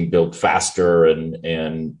products getting built faster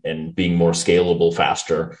and being more scalable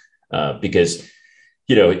faster, because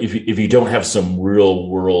if you don't have some real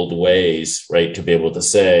world ways, right, to be able to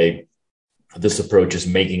say this approach is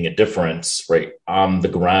making a difference, right, on the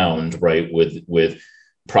ground, right, with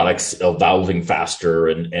products evolving faster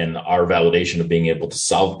and our validation of being able to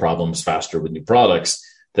solve problems faster with new products,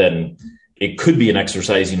 then it could be an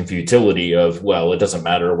exercise in futility of, well, it doesn't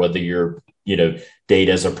matter whether you're,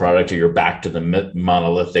 data as a product or you're back to the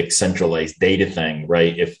monolithic centralized data thing,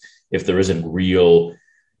 right? If there isn't real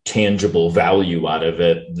tangible value out of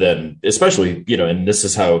it, then especially, and this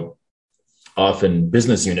is how often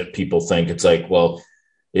business unit people think, it's like, well,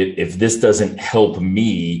 if this doesn't help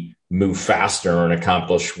me move faster and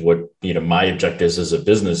accomplish what, my objectives as a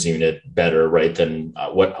business unit better, right, then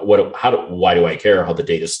why do I care how the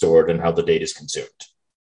data is stored and how the data is consumed?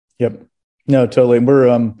 Yep. No, totally.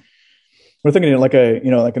 We're thinking like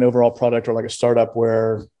like an overall product or like a startup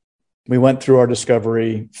where we went through our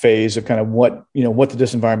discovery phase of kind of what did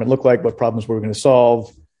this environment look like, what problems were we going to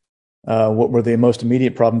solve, what were the most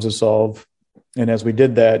immediate problems to solve. And as we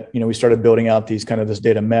did that, we started building out this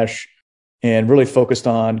data mesh and really focused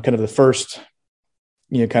on kind of the first,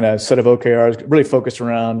 kind of set of OKRs, really focused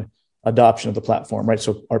around adoption of the platform, right?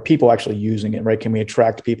 So are people actually using it, right? Can we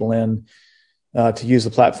attract people in to use the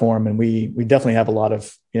platform? And we definitely have a lot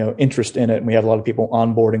of, interest in it. And we have a lot of people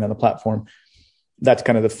onboarding on the platform. That's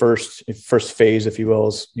kind of the first phase, if you will,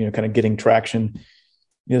 is, kind of getting traction.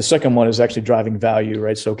 The second one is actually driving value,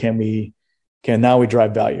 right? So now we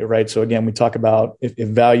drive value, right? So again, we talk about if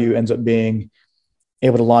value ends up being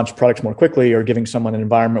able to launch products more quickly or giving someone an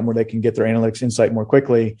environment where they can get their analytics insight more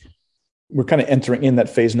quickly, we're kind of entering in that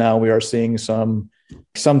phase now. We are seeing some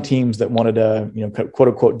teams that wanted a, quote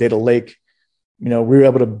unquote, data lake. We were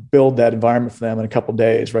able to build that environment for them in a couple of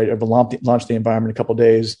days, right? Or launch the environment in a couple of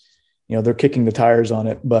days. They're kicking the tires on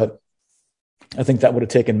it, but I think that would have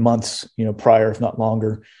taken months, prior, if not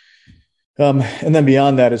longer. And then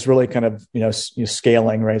beyond that, it's really kind of,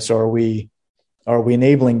 scaling, right? So are we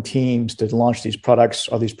enabling teams to launch these products?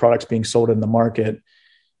 Are these products being sold in the market?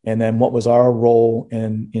 And then what was our role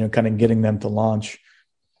in, kind of getting them to launch?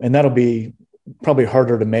 And that'll be probably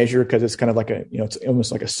harder to measure because it's kind of like it's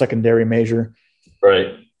almost like a secondary measure.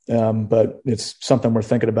 Right. But it's something we're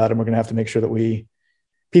thinking about, and we're going to have to make sure that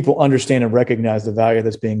people understand and recognize the value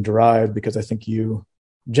that's being derived, because I think you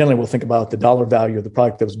generally will think about the dollar value of the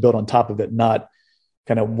product that was built on top of it, not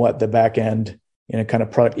kind of what the back end kind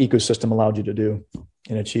of product ecosystem allowed you to do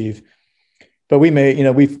and achieve. But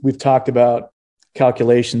we've talked about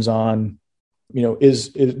calculations on,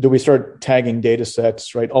 do we start tagging data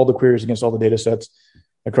sets, right? All the queries against all the data sets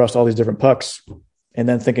across all these different pucks, and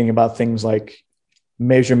then thinking about things like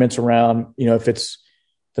measurements around, if it's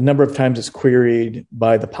the number of times it's queried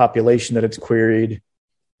by the population that it's queried,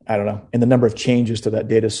 I don't know, and the number of changes to that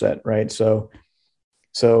data set, right? So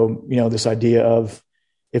this idea of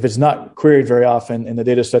if it's not queried very often and the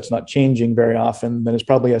data set's not changing very often, then it's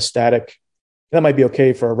probably a static. That might be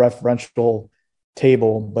okay for a referential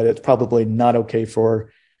table, but it's probably not okay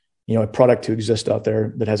for, a product to exist out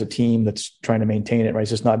there that has a team that's trying to maintain it, right?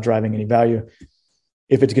 It's just not driving any value.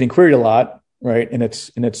 If it's getting queried a lot, right, and it's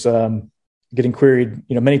getting queried,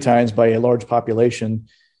 many times by a large population,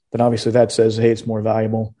 then obviously that says, hey, it's more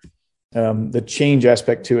valuable. The change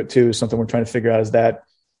aspect to it too is something we're trying to figure out, is that,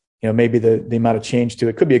 maybe the amount of change to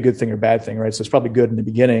it could be a good thing or bad thing, right? So it's probably good in the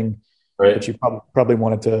beginning, right, but you probably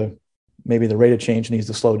wanted to, maybe the rate of change needs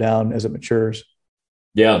to slow down as it matures.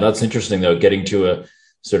 Yeah, that's interesting though, getting to a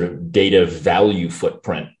sort of data value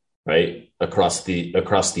footprint, right, across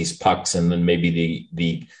these pucks, and then maybe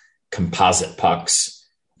the composite pucks.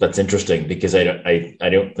 That's interesting, because I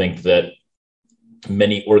don't think that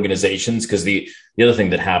many organizations, because the other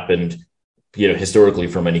thing that happened, historically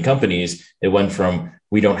for many companies, it went from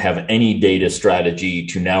we don't have any data strategy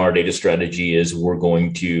to now our data strategy is we're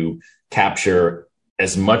going to capture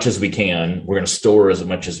as much as we can, we're going to store as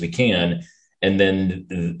much as we can, and then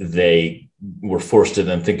they were forced to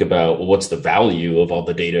then think about, well, what's the value of all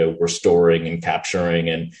the data we're storing and capturing,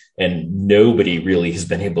 and nobody really has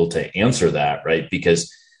been able to answer that, right?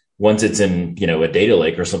 Because once it's in, a data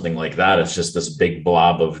lake or something like that, it's just this big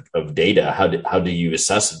blob of data. How do you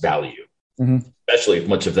assess value? Mm-hmm. Especially if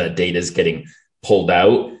much of that data is getting pulled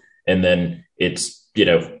out, and then it's,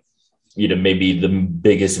 maybe the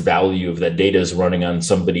biggest value of that data is running on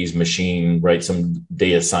somebody's machine, right? Some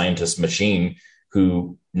data scientist machine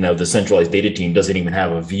who now the centralized data team doesn't even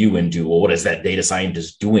have a view into, well, what is that data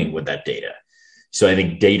scientist doing with that data? So I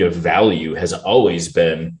think data value has always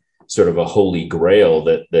been sort of a holy grail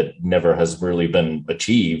that never has really been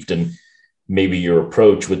achieved. And maybe your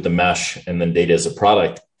approach with the mesh and then data as a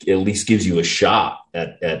product at least gives you a shot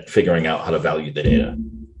at figuring out how to value the data.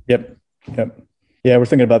 Yep. Yeah, we're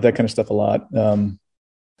thinking about that kind of stuff a lot. And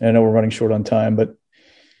I know we're running short on time, but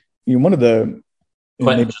one of the...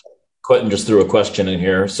 Quentin just threw a question in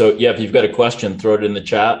here. So yeah, if you've got a question, throw it in the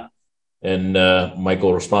chat and Mike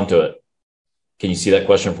will respond to it. Can you see that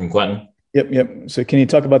question from Quentin? Yep. So can you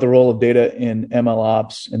talk about the role of data in ML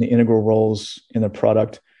ops and the integral roles in the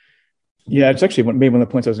product? Yeah, it's actually maybe one of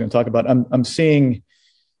the points I was going to talk about. I'm seeing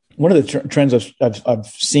one of the trends I've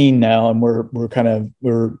seen now, and we're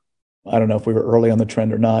I don't know if we were early on the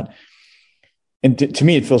trend or not. And to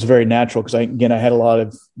me, it feels very natural because I had a lot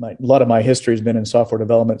of my history has been in software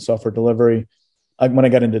development, software delivery. When I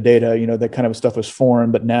got into data, that kind of stuff was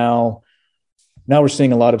foreign, but now we're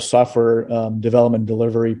seeing a lot of software development,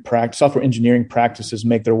 delivery, software engineering practices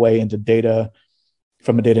make their way into data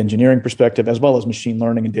from a data engineering perspective, as well as machine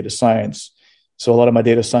learning and data science. So a lot of my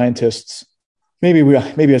data scientists, maybe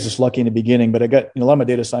I was just lucky in the beginning, but I got a lot of my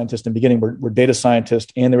data scientists in the beginning were data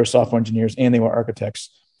scientists, and they were software engineers, and they were architects.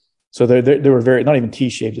 So they were very, not even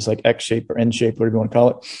T-shaped, just like X-shaped or N-shaped, whatever you want to call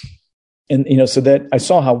it. And so that I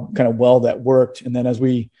saw how kind of well that worked. And then as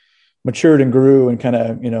we matured and grew and kind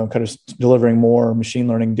of delivering more machine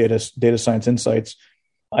learning data science insights,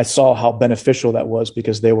 I saw how beneficial that was,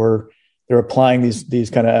 because they're applying these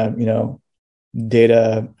kind of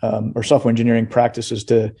data or software engineering practices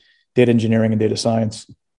to data engineering and data science.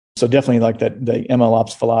 So definitely like that, the ML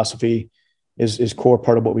ops philosophy is core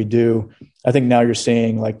part of what we do. I think now you're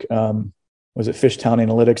seeing like, Fishtown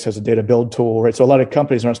Analytics has a data build tool, right? So a lot of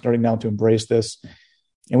companies are starting now to embrace this.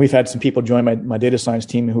 And we've had some people join my data science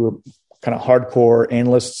team who are kind of hardcore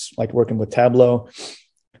analysts, like working with Tableau.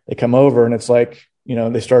 They come over and it's like,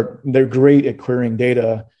 they're great at querying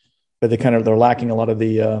data, but they're lacking a lot of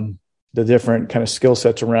the different kind of skill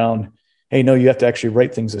sets around, hey, no, you have to actually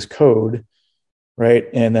write things as code, right?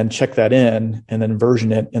 And then check that in and then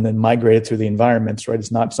version it and then migrate it through the environments, right?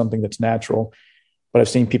 It's not something that's natural. But I've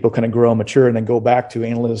seen people kind of grow and mature and then go back to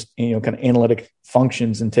kind of analytic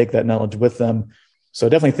functions and take that knowledge with them. So I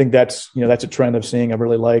definitely think that's a trend I'm seeing. I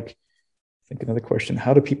really like. I think another question,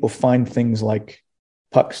 how do people find things like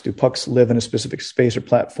pucks? Do pucks live in a specific space or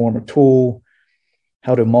platform or tool?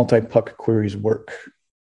 How do multi-puck queries work?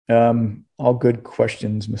 All good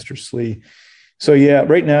questions, Mr. Slee. So yeah,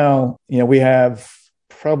 right now, we have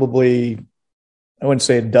probably, I wouldn't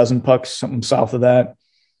say a dozen pucks, something south of that.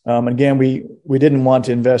 Again, we didn't want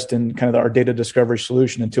to invest in kind of our data discovery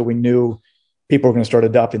solution until we knew people were going to start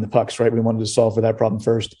adopting the pucks, right? We wanted to solve for that problem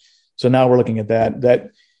first. So now we're looking at that.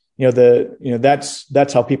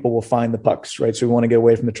 That's how people will find the pucks, right? So we want to get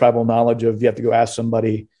away from the tribal knowledge of you have to go ask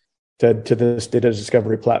somebody to this data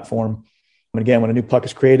discovery platform. And again, when a new puck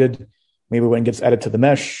is created, maybe when it gets added to the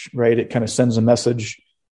mesh, right, it kind of sends a message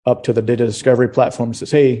up to the data discovery platform and says,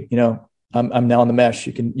 hey, I'm now on the mesh.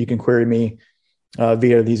 You can query me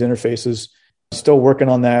via these interfaces. Still working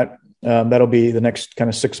on that. That'll be the next kind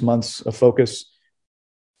of 6 months of focus.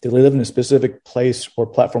 Do they live in a specific place or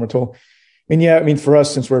platform or tool? For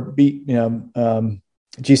us, since we're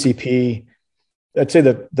GCP, I'd say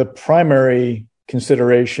the primary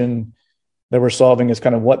consideration that we're solving is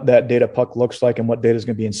kind of what that data puck looks like and what data is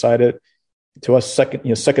going to be inside it. To us,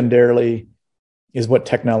 secondarily is what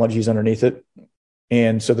technology is underneath it.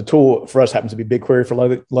 And so the tool for us happens to be BigQuery for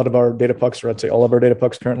a lot of our data pucks, or I'd say all of our data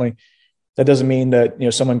pucks currently. That doesn't mean that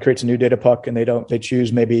someone creates a new data puck and they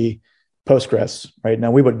choose maybe Postgres, right?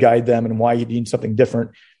 Now we would guide them and why you need something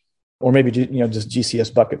different, or maybe just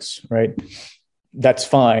GCS buckets, right? That's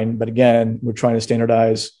fine, but again, we're trying to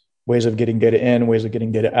standardize ways of getting data in, ways of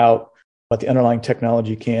getting data out, but the underlying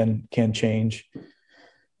technology can change.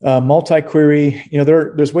 Multi-query,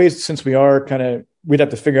 there's ways, since we'd have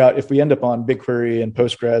to figure out if we end up on BigQuery and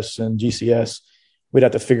Postgres and GCS, we'd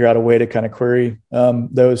have to figure out a way to kind of query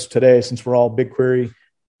those today. Since we're all BigQuery,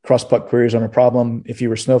 cross-puck queries aren't a problem. If you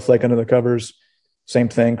were Snowflake under the covers, same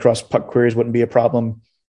thing, cross-puck queries wouldn't be a problem.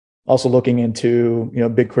 Also looking into,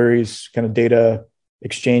 BigQuery's kind of data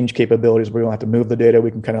exchange capabilities where we don't have to move the data. We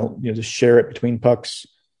can kind of, just share it between pucks,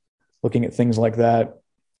 looking at things like that.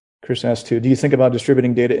 Chris asked too, do you think about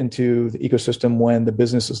distributing data into the ecosystem when the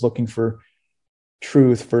business is looking for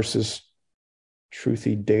truth versus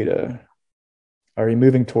truthy data? Are you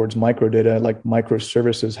moving towards microdata like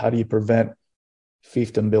microservices? How do you prevent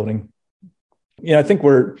fiefdom building? I think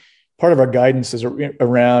part of our guidance is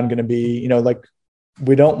around going to be,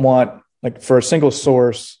 we don't want, for a single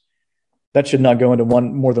source, that should not go into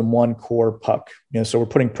more than one core puck. So we're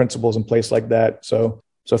putting principles in place like that. So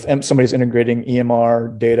if somebody's integrating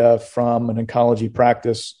EMR data from an oncology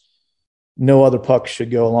practice, no other puck should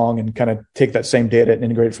go along and kind of take that same data and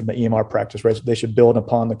integrate it from the EMR practice, right? So they should build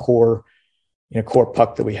upon the core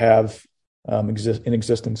puck that we have in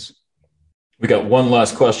existence. We got one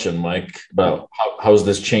last question, Mike, about how has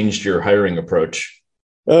this changed your hiring approach?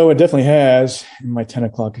 Oh, it definitely has. My 10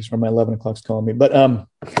 o'clock is, or my 11 o'clock is calling me, but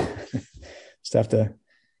just have to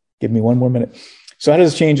give me one more minute. So how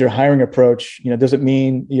does it change your hiring approach? Does it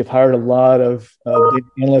mean you've hired a lot of data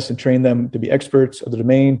analysts and trained them to be experts of the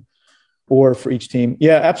domain, or for each team?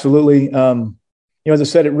 Yeah, absolutely. As I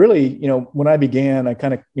said, it really, when I began, I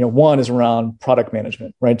kind of, one is around product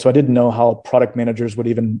management, right? So I didn't know how product managers would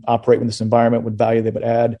even operate in this environment, what value they would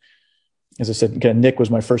add. As I said, kind of Nick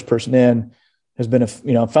was my first person in, has been,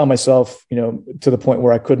 found myself, to the point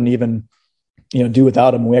where I couldn't even, do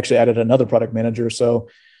without him. We actually added another product manager. So,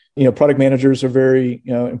 product managers are very,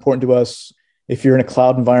 important to us. If you're in a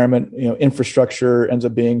cloud environment, infrastructure ends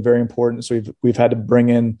up being very important. So we've had to bring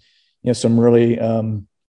in, some really,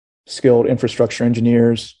 skilled infrastructure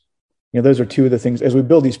engineers. Those are two of the things. As we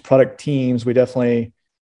build these product teams, we definitely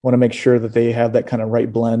want to make sure that they have that kind of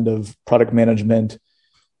right blend of product management,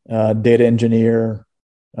 data engineer,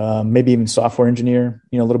 maybe even software engineer,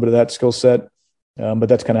 a little bit of that skill set. But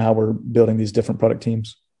that's kind of how we're building these different product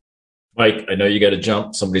teams. Mike, I know you got to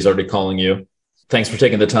jump. Somebody's already calling you. Thanks for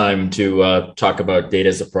taking the time to talk about data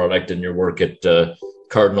as a product and your work at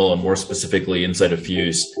Cardinal, and more specifically inside of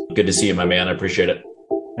Fuse. Good to see you, my man. I appreciate it.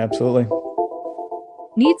 Absolutely.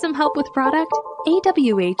 Need some help with product?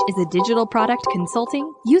 AWH is a digital product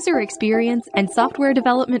consulting, user experience, and software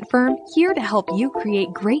development firm here to help you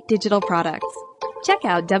create great digital products. Check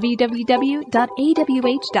out www.awh.net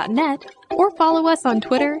or follow us on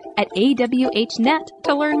Twitter @AWHnet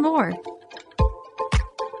to learn more.